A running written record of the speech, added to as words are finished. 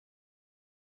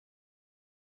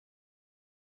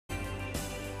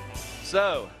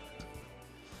So,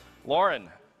 Lauren,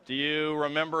 do you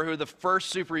remember who the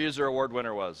first Superuser Award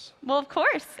winner was? Well, of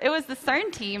course. It was the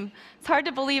CERN team. It's hard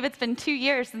to believe it's been 2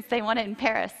 years since they won it in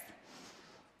Paris.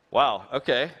 Wow,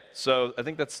 okay. So I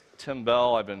think that's Tim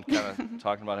Bell. I've been kind of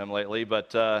talking about him lately.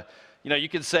 But, you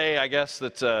could say, I guess,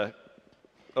 that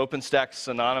OpenStack's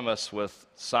synonymous with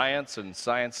science and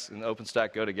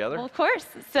OpenStack go together? Well, of course.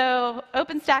 So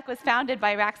OpenStack was founded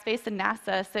by Rackspace and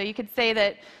NASA. So you could say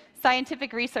that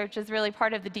scientific research is really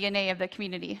part of the DNA of the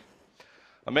community.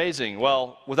 Amazing.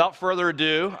 Well, without further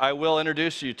ado, I will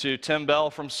introduce you to Tim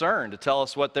Bell from CERN to tell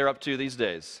us what they're up to these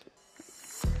days.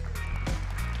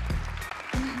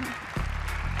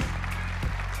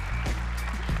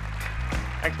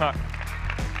 Thanks, Mark.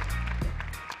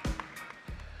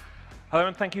 Hello,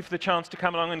 and thank you for the chance to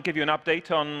come along and give you an update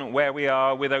on where we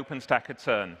are with OpenStack at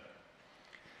CERN.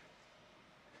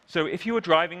 So if you were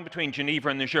driving between Geneva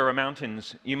and the Jura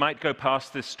Mountains, you might go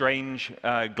past this strange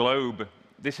globe.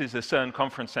 This is the CERN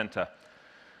Conference Center.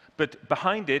 But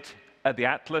behind it are the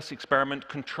Atlas experiment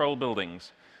control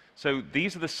buildings. So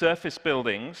these are the surface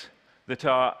buildings that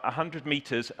are 100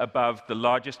 meters above the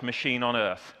largest machine on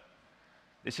Earth.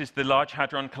 This is the Large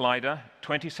Hadron Collider,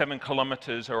 27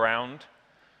 kilometers around,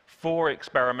 4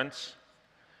 experiments,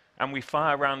 and we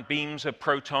fire around beams of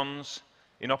protons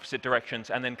in opposite directions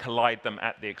and then collide them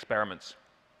at the experiments.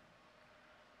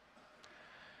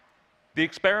 The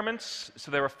experiments, so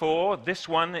there are 4. This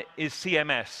one is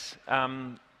CMS.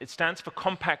 It stands for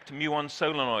Compact Muon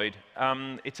Solenoid.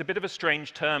 It's a bit of a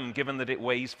strange term, given that it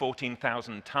weighs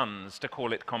 14,000 tons, to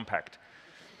call it compact.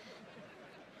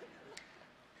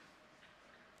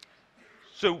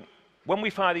 So when we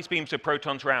fire these beams of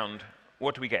protons round,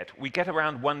 what do we get? We get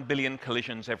around 1 billion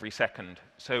collisions every second.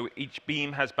 So each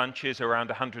beam has bunches around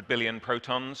 100 billion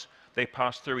protons. They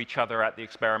pass through each other at the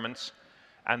experiments.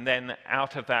 And then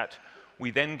out of that,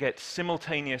 we then get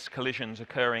simultaneous collisions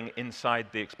occurring inside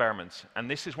the experiments. And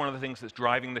this is one of the things that's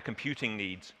driving the computing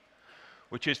needs,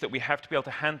 which is that we have to be able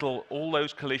to handle all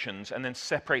those collisions and then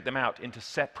separate them out into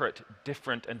separate,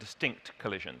 different, and distinct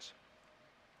collisions.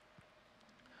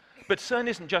 But CERN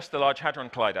isn't just the Large Hadron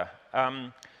Collider.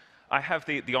 I have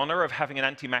the honor of having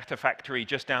an antimatter factory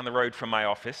just down the road from my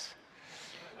office.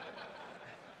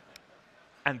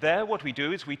 And there, what we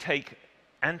do is we take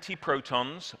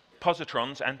antiprotons,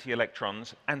 positrons,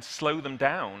 anti-electrons, and slow them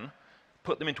down,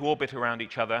 put them into orbit around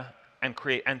each other, and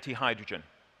create anti-hydrogen.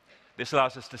 This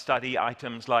allows us to study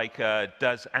items like,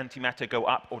 does antimatter go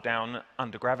up or down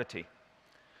under gravity?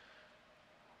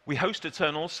 We host at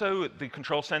CERN also the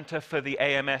control center for the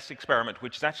AMS experiment,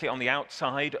 which is actually on the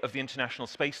outside of the International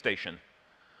Space Station,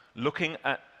 looking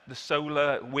at the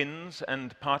solar winds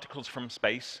and particles from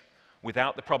space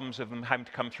without the problems of them having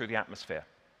to come through the atmosphere.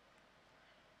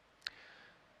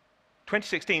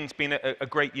 2016 has been a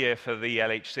great year for the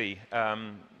LHC.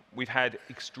 We've had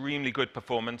extremely good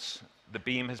performance. The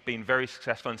beam has been very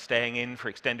successful in staying in for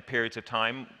extended periods of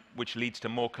time, which leads to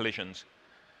more collisions.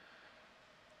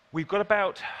 We've got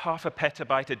about half a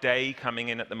petabyte a day coming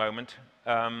in at the moment,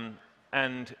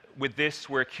 and with this,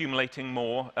 we're accumulating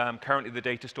more. Currently, the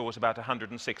data store is about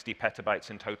 160 petabytes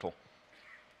in total.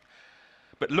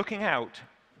 But looking out,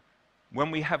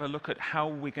 when we have a look at how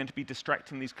we're going to be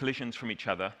distracting these collisions from each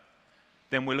other,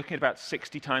 then we're looking at about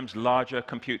 60 times larger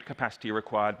compute capacity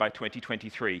required by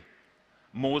 2023.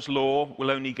 Moore's law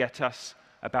will only get us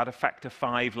about a factor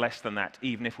 5 less than that,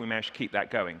 even if we manage to keep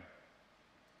that going.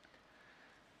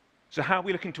 So how are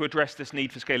we looking to address this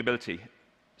need for scalability?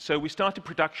 So we started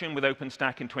production with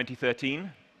OpenStack in 2013.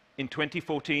 In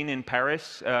 2014 in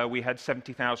Paris, we had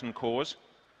 70,000 cores.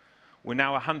 We're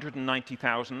now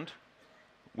 190,000,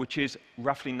 which is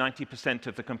roughly 90%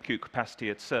 of the compute capacity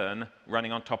at CERN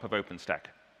running on top of OpenStack.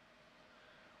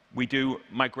 We do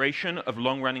migration of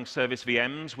long-running service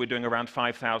VMs. We're doing around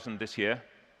 5,000 this year.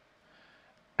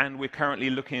 And we're currently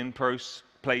looking in place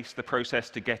the process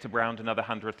to get around another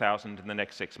 100,000 in the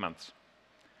next 6 months.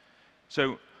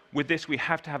 So with this, we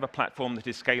have to have a platform that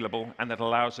is scalable and that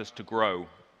allows us to grow.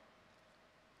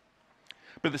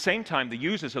 But at the same time, the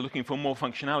users are looking for more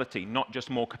functionality, not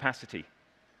just more capacity.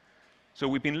 So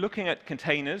we've been looking at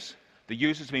containers. The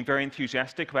users have been very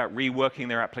enthusiastic about reworking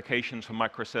their applications for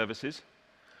microservices.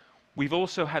 We've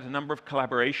also had a number of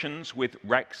collaborations with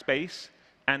Rackspace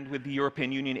and with the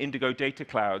European Union Indigo Data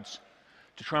Clouds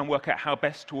to try and work out how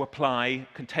best to apply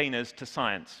containers to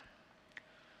science.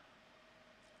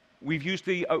 We've used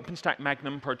the OpenStack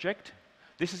Magnum project.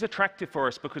 This is attractive for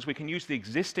us because we can use the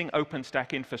existing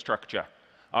OpenStack infrastructure,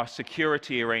 our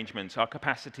security arrangements, our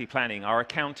capacity planning, our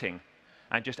accounting,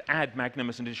 and just add Magnum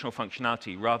as an additional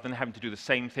functionality rather than having to do the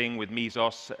same thing with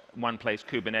Mesos, OnePlace,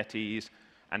 Kubernetes,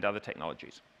 and other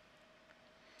technologies.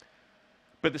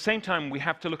 But at the same time, we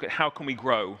have to look at how can we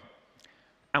grow.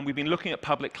 And we've been looking at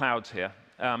public clouds here.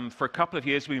 For a couple of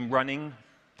years, we've been running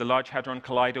the Large Hadron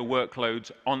Collider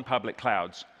workloads on public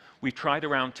clouds. We've tried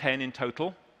around 10 in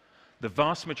total. The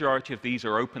vast majority of these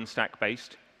are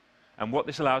OpenStack-based. And what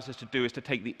this allows us to do is to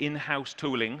take the in-house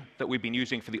tooling that we've been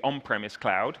using for the on-premise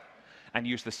cloud and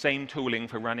use the same tooling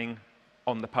for running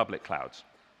on the public clouds.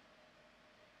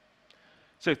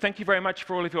 So thank you very much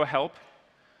for all of your help.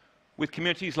 With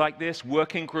communities like this,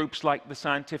 working groups like the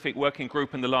scientific working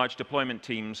group and the large deployment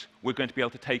teams, we're going to be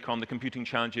able to take on the computing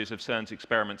challenges of CERN's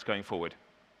experiments going forward.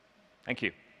 Thank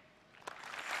you.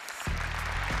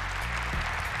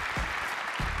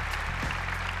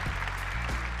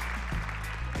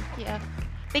 Yeah.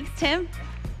 Thanks, Tim.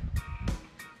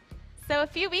 So a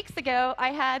few weeks ago, I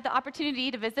had the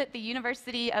opportunity to visit the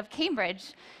University of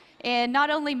Cambridge and not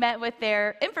only met with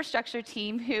their infrastructure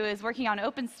team who is working on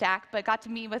OpenStack, but got to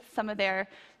meet with some of their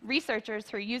researchers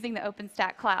who are using the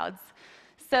OpenStack clouds.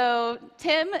 So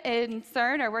Tim and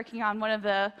CERN are working on one of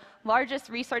the largest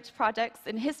research projects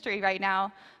in history right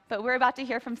now, but we're about to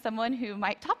hear from someone who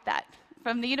might top that.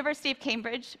 From the University of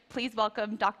Cambridge, please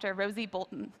welcome Dr. Rosie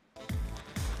Bolton.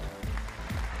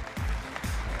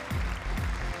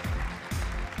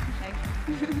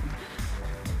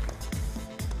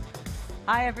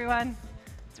 Hi, everyone.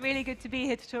 It's really good to be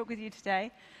here to talk with you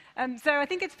today. So I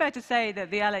think it's fair to say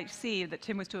that the LHC that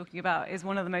Tim was talking about is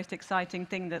one of the most exciting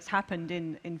things that's happened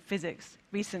in physics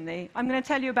recently. I'm going to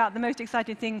tell you about the most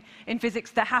exciting thing in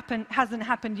physics that hasn't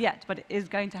happened yet, but it is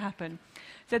going to happen.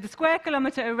 So the Square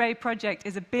Kilometre Array project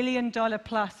is a $1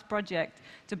 billion-plus project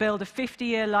to build a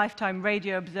 50-year lifetime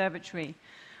radio observatory.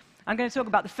 I'm going to talk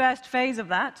about the first phase of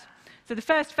that. So the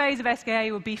first phase of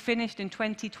SKA will be finished in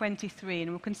 2023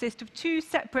 and will consist of 2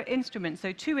 separate instruments,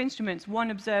 so 2 instruments,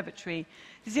 1 observatory.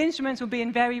 These instruments will be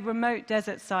in very remote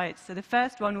desert sites. So the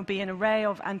first one will be an array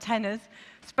of antennas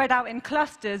spread out in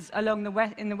clusters along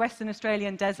in the Western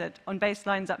Australian desert on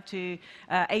baselines up to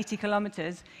 80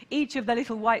 kilometers. Each of the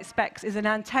little white specks is an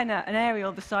antenna, an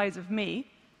aerial the size of me.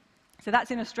 So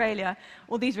that's in Australia.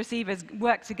 All these receivers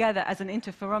work together as an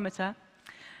interferometer.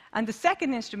 And the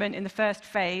second instrument in the first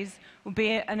phase will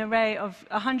be an array of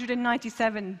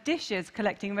 197 dishes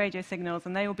collecting radio signals,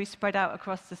 and they will be spread out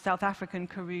across the South African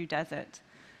Karoo Desert.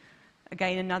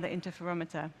 Again, another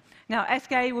interferometer. Now,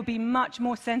 SKA will be much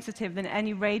more sensitive than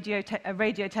any radio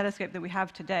telescope that we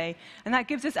have today, and that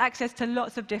gives us access to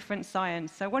lots of different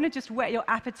science. So I want to just whet your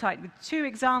appetite with 2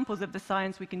 examples of the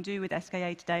science we can do with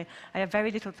SKA today. I have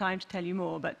very little time to tell you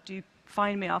more, but do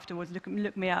find me afterwards,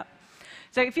 look me up.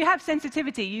 So if you have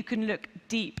sensitivity, you can look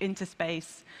deep into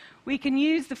space. We can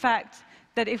use the fact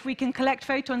that if we can collect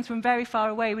photons from very far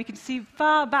away, we can see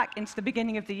far back into the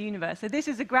beginning of the universe. So this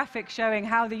is a graphic showing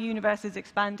how the universe is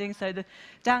expanding. So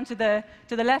down to the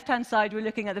left-hand side, we're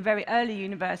looking at the very early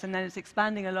universe, and then it's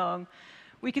expanding along.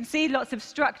 We can see lots of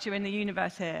structure in the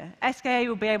universe here. SKA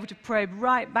will be able to probe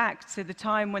right back to the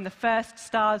time when the first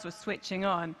stars were switching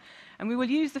on. And we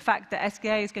will use the fact that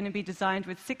SKA is going to be designed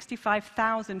with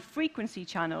 65,000 frequency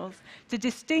channels to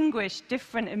distinguish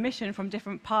different emission from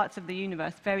different parts of the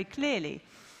universe very clearly.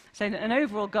 So an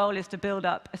overall goal is to build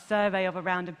up a survey of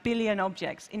around 1 billion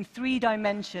objects in 3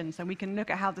 dimensions, and we can look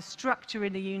at how the structure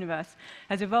in the universe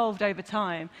has evolved over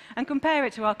time and compare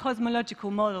it to our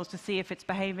cosmological models to see if it's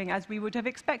behaving as we would have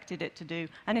expected it to do,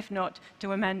 and if not,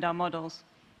 to amend our models.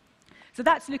 So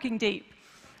that's looking deep.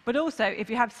 But also, if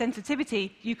you have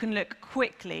sensitivity, you can look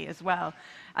quickly as well.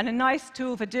 And a nice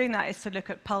tool for doing that is to look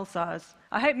at pulsars.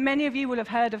 I hope many of you will have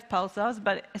heard of pulsars,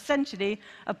 but essentially,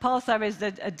 a pulsar is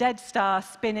a dead star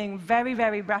spinning very,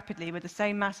 very rapidly with the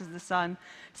same mass as the sun,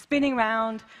 spinning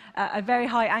around at a very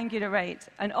high angular rate,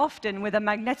 and often with a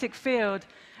magnetic field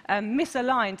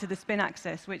misaligned to the spin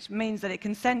axis, which means that it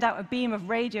can send out a beam of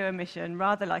radio emission,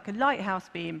 rather like a lighthouse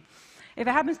beam. If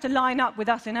it happens to line up with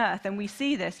us in Earth, then we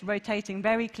see this rotating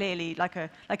very clearly like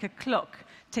a clock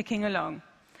ticking along.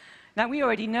 Now, we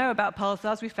already know about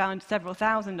pulsars. We found several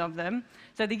thousand of them.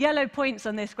 So the yellow points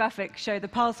on this graphic show the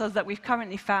pulsars that we've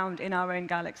currently found in our own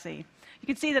galaxy. You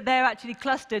can see that they're actually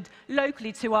clustered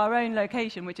locally to our own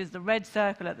location, which is the red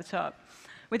circle at the top.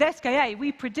 With SKA,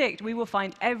 we predict we will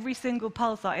find every single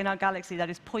pulsar in our galaxy that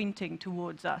is pointing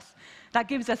towards us. That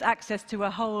gives us access to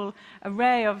a whole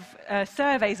array of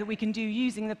surveys that we can do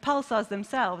using the pulsars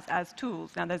themselves as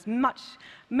tools. Now, there's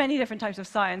many different types of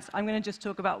science. I'm going to just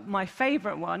talk about my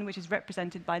favorite one, which is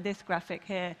represented by this graphic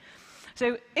here.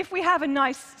 So if we have a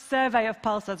nice survey of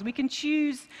pulsars, we can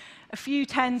choose a few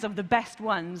tens of the best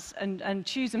ones and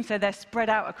choose them so they're spread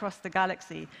out across the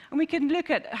galaxy. And we can look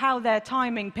at how their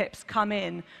timing pips come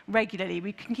in regularly.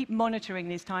 We can keep monitoring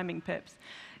these timing pips.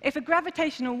 If a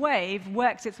gravitational wave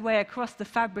works its way across the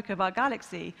fabric of our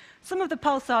galaxy, some of the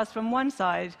pulsars from one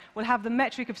side will have the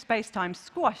metric of space-time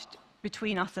squashed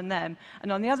between us and them,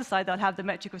 and on the other side, they'll have the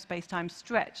metric of space-time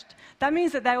stretched. That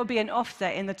means that there will be an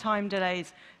offset in the time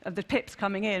delays of the pips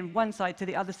coming in, one side to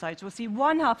the other side. So we'll see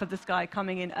one half of the sky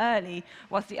coming in early,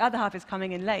 whilst the other half is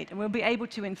coming in late, and we'll be able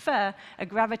to infer a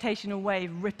gravitational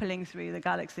wave rippling through the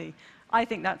galaxy. I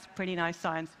think that's pretty nice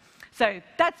science. So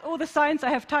that's all the science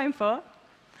I have time for.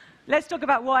 Let's talk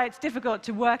about why it's difficult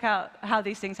to work out how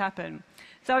these things happen.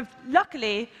 So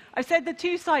luckily, I've said the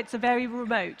two sites are very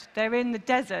remote. They're in the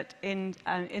desert in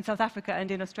South Africa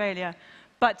and in Australia.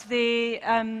 But the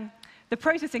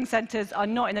processing centers are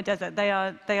not in the desert. They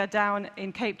are down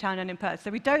in Cape Town and in Perth. So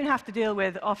we don't have to deal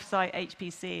with off-site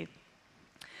HPC.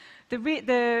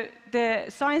 The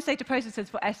science data processors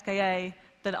for SKA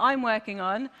that I'm working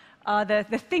on are the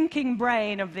thinking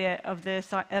brain of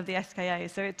the SKA.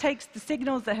 So it takes the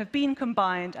signals that have been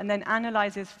combined and then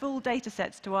analyzes full data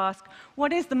sets to ask,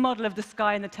 what is the model of the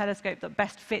sky in the telescope that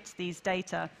best fits these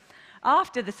data?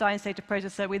 After the science data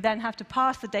processor, we then have to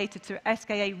pass the data to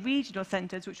SKA regional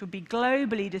centers, which will be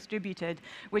globally distributed,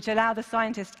 which allow the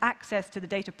scientists access to the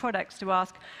data products to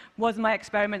ask, was my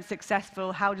experiment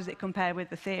successful? How does it compare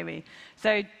with the theory?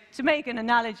 So to make an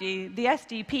analogy, the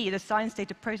SDP, the science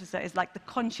data processor, is like the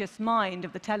conscious mind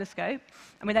of the telescope,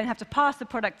 and we then have to pass the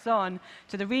products on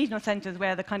to the regional centers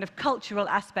where the kind of cultural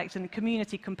aspects and the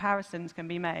community comparisons can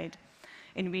be made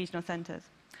in regional centers.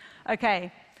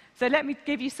 Okay. So let me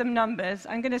give you some numbers.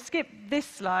 I'm going to skip this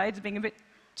slide, being a bit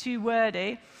too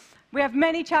wordy. We have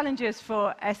many challenges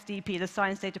for SDP, the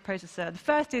science data processor. The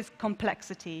first is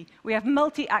complexity. We have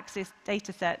multi-axis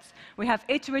data sets. We have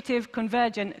iterative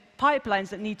convergent pipelines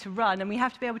that need to run, and we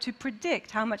have to be able to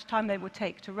predict how much time they will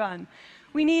take to run.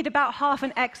 We need about half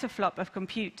an exaflop of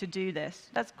compute to do this.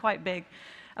 That's quite big.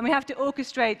 And we have to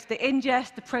orchestrate the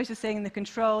ingest, the processing, the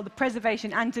control, the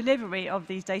preservation, and delivery of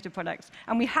these data products.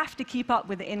 And we have to keep up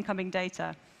with the incoming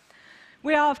data.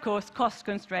 We are, of course,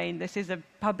 cost-constrained. This is a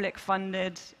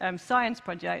public-funded science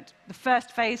project. The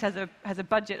first phase has a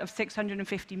budget of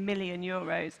 650 million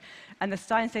euros, and the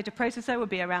science data processor will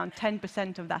be around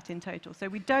 10% of that in total. So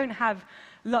we don't have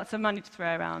lots of money to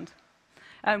throw around.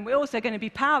 We're also going to be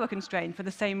power constrained for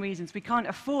the same reasons. We can't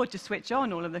afford to switch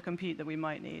on all of the compute that we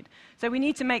might need. So we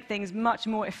need to make things much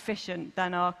more efficient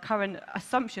than our current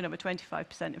assumption of a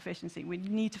 25% efficiency. We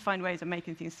need to find ways of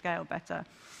making things scale better.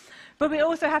 But we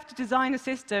also have to design a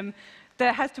system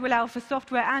that has to allow for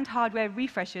software and hardware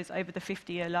refreshes over the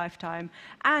 50-year lifetime.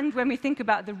 And when we think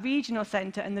about the regional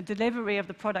center and the delivery of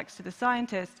the products to the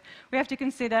scientists, we have to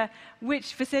consider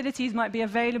which facilities might be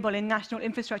available in national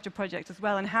infrastructure projects as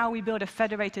well, and how we build a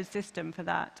federated system for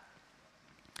that.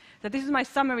 So this is my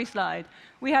summary slide.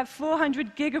 We have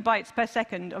 400 gigabytes per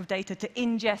second of data to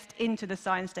ingest into the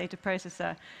science data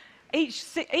processor.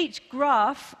 Each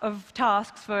graph of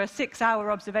tasks for a 6-hour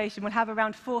observation will have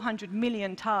around 400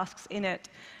 million tasks in it,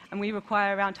 and we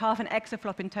require around half an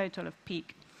exaflop in total of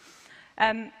peak.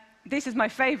 This is my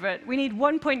favorite. We need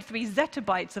 1.3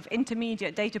 zettabytes of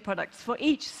intermediate data products for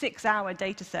each 6-hour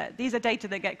data set. These are data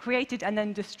that get created and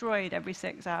then destroyed every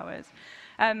 6 hours.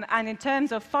 And in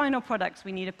terms of final products,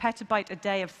 we need a petabyte a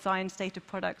day of science data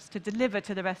products to deliver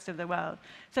to the rest of the world.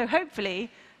 So hopefully,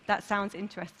 that sounds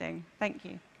interesting. Thank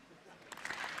you.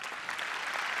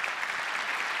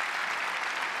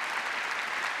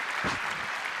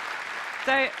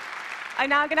 So I'm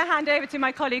now going to hand over to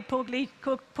my colleague, Paul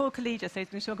Collider, so he's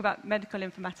going to talk about medical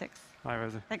informatics. Hi,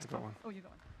 Rosie. Thanks, Paul. Paul. Oh, you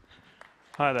got one.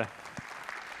 Hi there.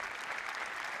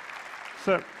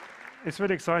 So it's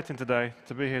really exciting today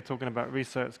to be here talking about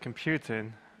research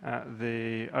computing at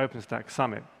the OpenStack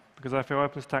Summit, because I feel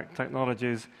OpenStack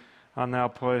technologies are now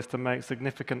poised to make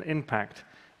significant impact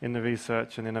in the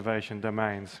research and innovation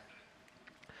domains.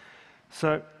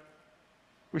 So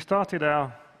we started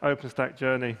our OpenStack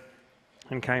journey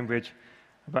in Cambridge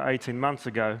about 18 months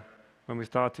ago, when we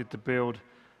started to build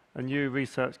a new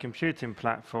research computing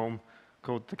platform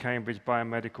called the Cambridge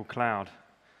Biomedical Cloud.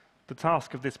 The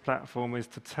task of this platform is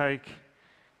to take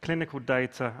clinical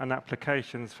data and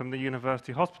applications from the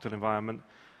university hospital environment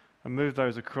and move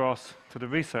those across to the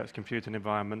research computing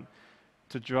environment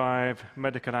to drive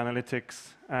medical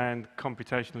analytics and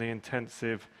computationally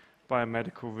intensive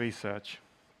biomedical research.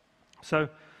 So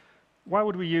why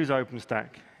would we use OpenStack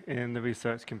in the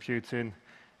research computing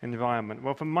environment?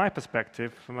 Well, from my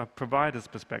perspective, from a provider's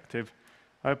perspective,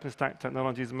 OpenStack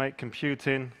technologies make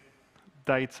computing,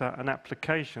 data, and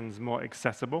applications more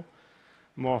accessible,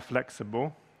 more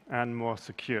flexible, and more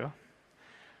secure.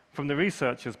 From the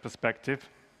researcher's perspective,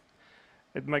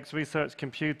 it makes research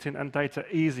computing and data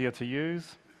easier to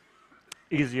use,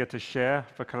 easier to share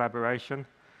for collaboration,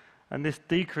 and this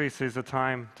decreases the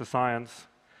time to science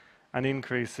and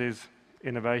increases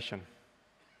innovation.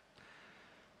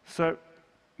 So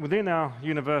within our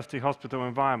university hospital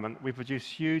environment, we produce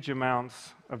huge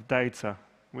amounts of data,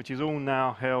 which is all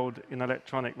now held in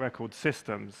electronic record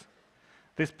systems.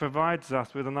 This provides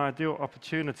us with an ideal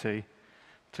opportunity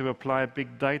to apply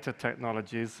big data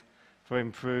technologies for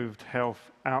improved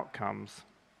health outcomes.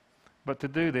 But to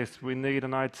do this, we need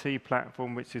an IT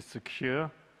platform which is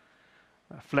secure,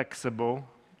 flexible,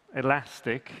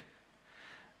 elastic,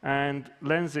 and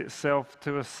lends itself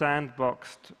to a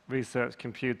sandboxed research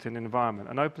computing environment.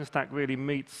 And OpenStack really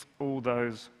meets all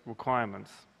those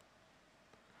requirements.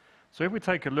 So if we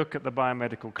take a look at the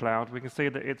biomedical cloud, we can see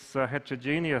that it's a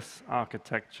heterogeneous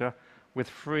architecture with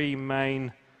 3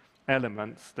 main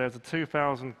elements. There's a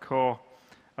 2,000 core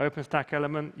OpenStack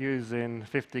element using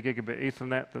 50 gigabit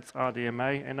Ethernet that's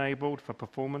RDMA enabled for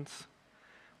performance.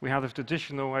 We have a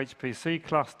traditional HPC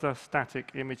cluster,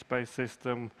 static image-based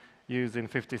system using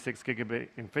 56 gigabit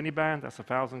InfiniBand, that's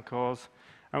 1,000 cores.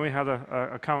 And we have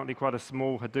a currently quite a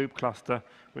small Hadoop cluster,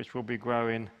 which will be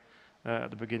growing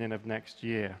at the beginning of next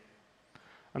year.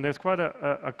 And there's quite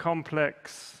a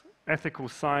complex ethical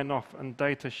sign-off and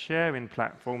data sharing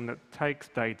platform that takes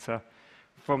data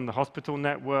from the hospital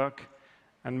network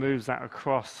and moves that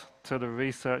across to the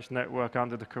research network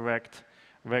under the correct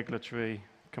regulatory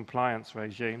compliance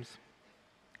regimes.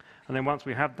 And then once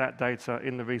we have that data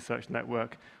in the research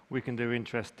network, we can do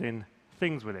interesting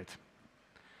things with it.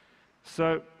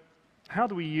 So how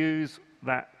do we use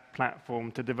that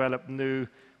platform to develop new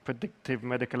predictive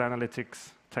medical analytics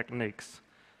techniques?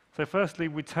 So firstly,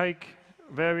 we take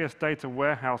various data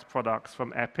warehouse products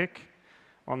from Epic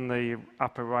on the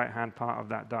upper right-hand part of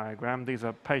that diagram. These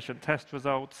are patient test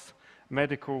results,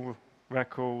 medical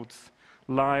records,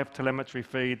 live telemetry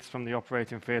feeds from the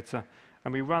operating theatre,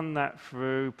 and we run that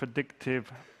through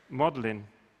predictive modeling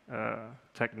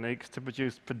techniques to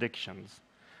produce predictions.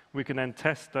 We can then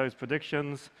test those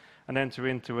predictions and enter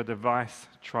into a device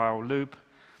trial loop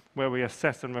where we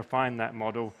assess and refine that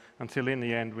model until in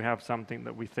the end we have something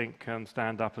that we think can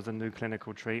stand up as a new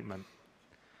clinical treatment.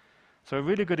 So a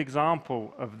really good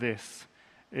example of this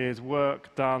is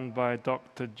work done by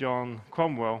Dr. John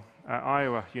Cromwell at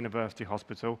Iowa University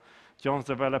Hospital. John's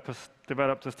developed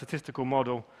a statistical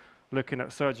model looking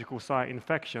at surgical site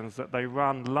infections that they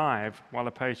run live while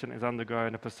a patient is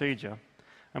undergoing a procedure.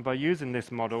 And by using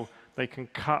this model, they can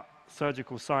cut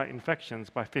surgical site infections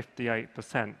by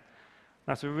 58%.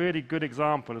 That's a really good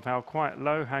example of how quite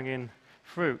low-hanging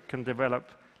fruit can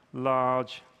develop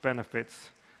large benefits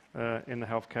in the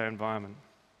healthcare environment.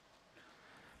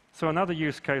 So another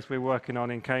use case we're working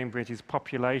on in Cambridge is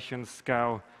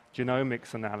population-scale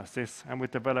genomics analysis, and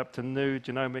we've developed a new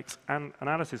genomics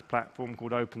analysis platform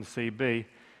called OpenCB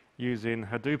using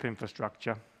Hadoop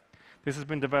infrastructure. This has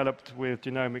been developed with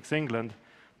Genomics England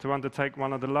to undertake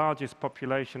one of the largest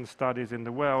population studies in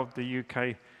the world, the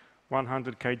UK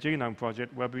 100K Genome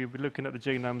Project, where we'll be looking at the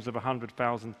genomes of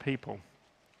 100,000 people.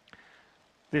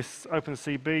 This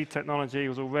OpenCB technology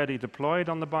was already deployed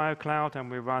on the BioCloud, and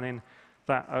we're running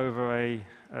that over a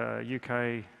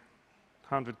UK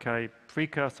 100K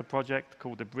precursor project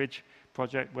called the Bridge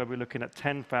project, where we're looking at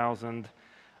 10,000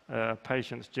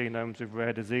 patients' genomes with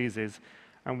rare diseases.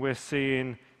 And we're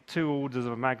seeing 2 orders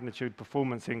of magnitude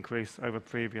performance increase over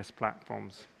previous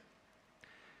platforms.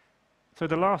 So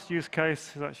the last use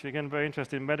case is actually, again, very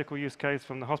interesting medical use case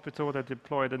from the hospital. They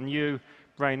deployed a new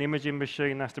brain imaging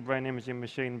machine. That's the brain imaging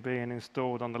machine being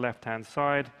installed on the left-hand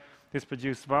side. This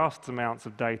produced vast amounts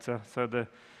of data, so the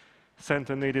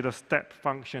center needed a step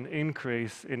function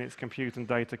increase in its compute and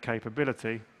data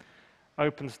capability.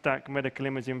 OpenStack medical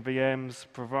imaging VMs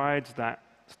provides that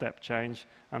step change,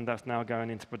 and that's now going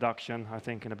into production, I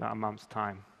think, in about a month's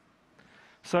time.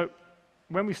 So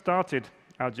when we started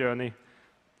our journey,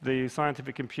 the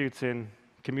scientific computing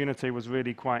community was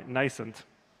really quite nascent.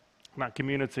 That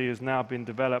community has now been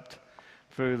developed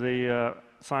through the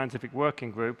scientific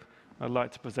working group. I'd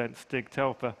like to present Stig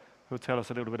Telfer, who'll tell us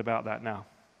a little bit about that now.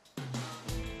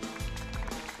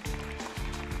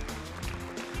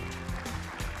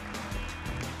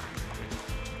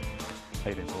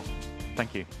 Hey there, Paul.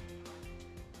 Thank you.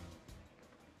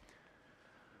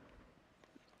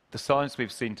 The science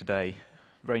we've seen today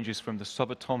ranges from the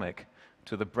subatomic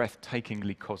to the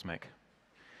breathtakingly cosmic,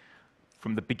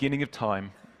 from the beginning of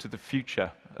time to the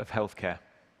future of healthcare.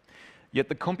 Yet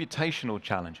the computational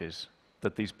challenges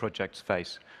that these projects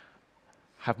face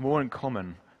have more in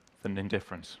common than in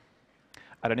difference.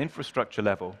 At an infrastructure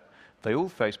level, they all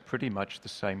face pretty much the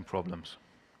same problems.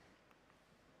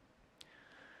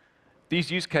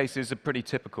 These use cases are pretty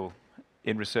typical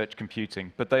in research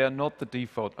computing, but they are not the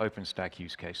default OpenStack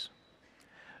use case.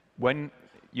 When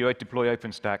you deploy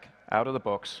OpenStack out of the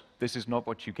box, this is not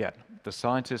what you get. The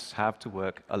scientists have to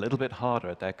work a little bit harder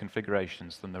at their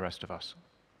configurations than the rest of us.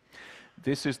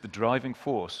 This is the driving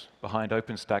force behind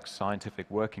OpenStack's scientific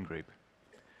working group.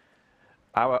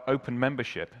 Our open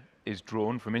membership is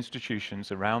drawn from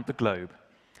institutions around the globe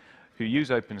who use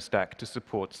OpenStack to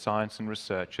support science and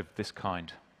research of this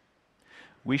kind.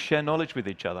 We share knowledge with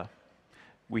each other.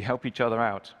 We help each other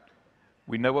out.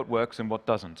 We know what works and what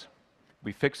doesn't.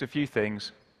 We fix a few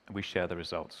things, and we share the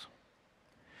results.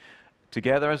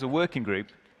 Together as a working group,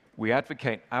 we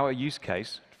advocate our use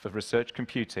case for research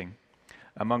computing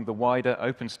among the wider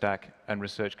OpenStack and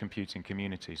research computing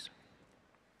communities.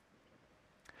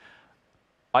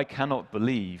 I cannot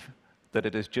believe that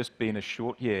it has just been a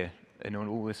short year and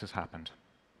all this has happened.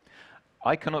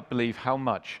 I cannot believe how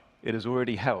much it has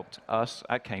already helped us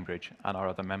at Cambridge and our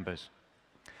other members.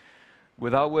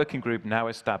 With our working group now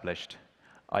established,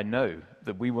 I know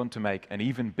that we want to make an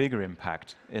even bigger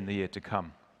impact in the year to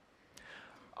come.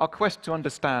 Our quest to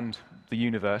understand the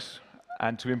universe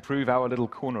and to improve our little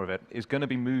corner of it is going to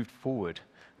be moved forward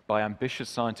by ambitious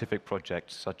scientific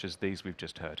projects such as these we've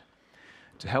just heard.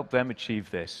 To help them achieve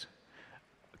this,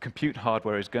 compute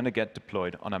hardware is going to get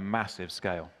deployed on a massive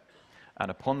scale.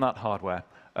 And upon that hardware,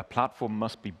 a platform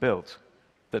must be built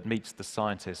that meets the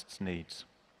scientists' needs.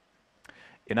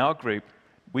 In our group,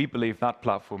 we believe that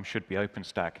platform should be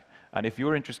OpenStack. And if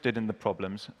you're interested in the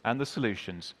problems and the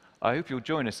solutions, I hope you'll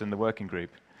join us in the working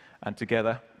group. And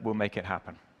together, we'll make it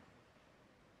happen.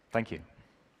 Thank you.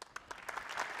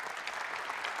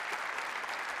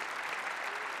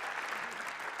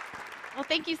 Well,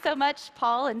 thank you so much,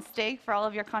 Paul and Stig, for all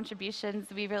of your contributions.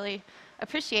 We really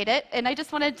appreciate it. And I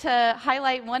just wanted to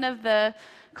highlight one of the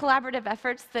collaborative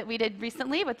efforts that we did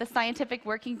recently with the scientific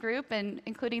working group, and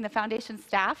including the foundation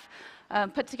staff,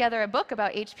 put together a book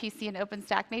about HPC and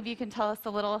OpenStack. Maybe you can tell us a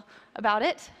little about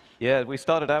it. Yeah, we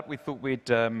started out, we thought we'd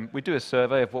do a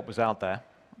survey of what was out there,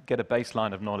 get a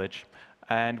baseline of knowledge,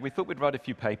 and we thought we'd write a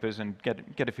few papers and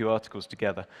get a few articles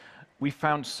together. We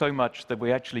found so much that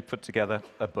we actually put together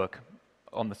a book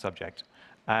on the subject.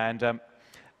 And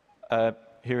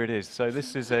here it is. So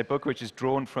this is a book which is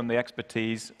drawn from the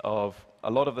expertise of a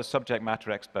lot of the subject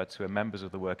matter experts who are members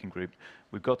of the working group.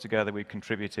 We've got together, we've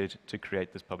contributed to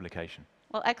create this publication.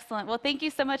 Well, excellent. Well, thank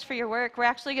you so much for your work. We're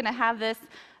actually going to have this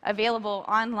available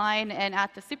online and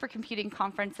at the Supercomputing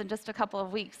Conference in just a couple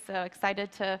of weeks. So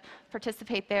excited to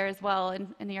participate there as well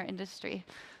in your industry.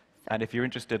 So. And if you're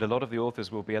interested, a lot of the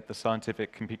authors will be at the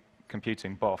Scientific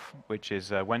Computing BOF, which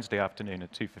is Wednesday afternoon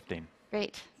at 2:15.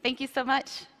 Great. Thank you so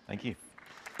much. Thank you.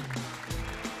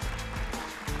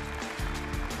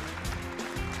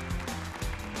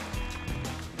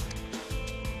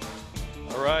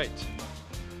 All right.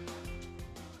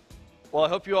 Well, I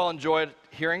hope you all enjoyed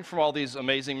hearing from all these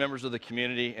amazing members of the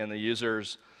community and the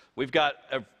users. We've got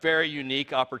a very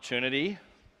unique opportunity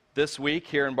this week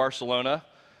here in Barcelona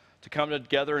to come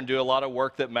together and do a lot of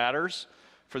work that matters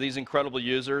for these incredible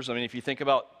users. I mean, if you think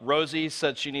about, Rosie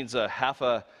said she needs a half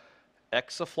a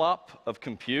exaflop of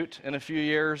compute in a few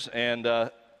years and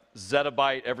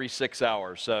zettabyte every 6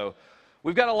 hours. So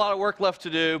we've got a lot of work left to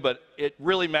do, but it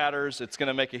really matters. It's going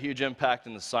to make a huge impact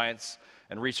in the science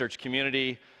and research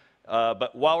community.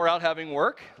 But while we're out having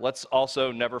work, let's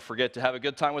also never forget to have a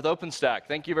good time with OpenStack.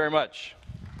 Thank you very much.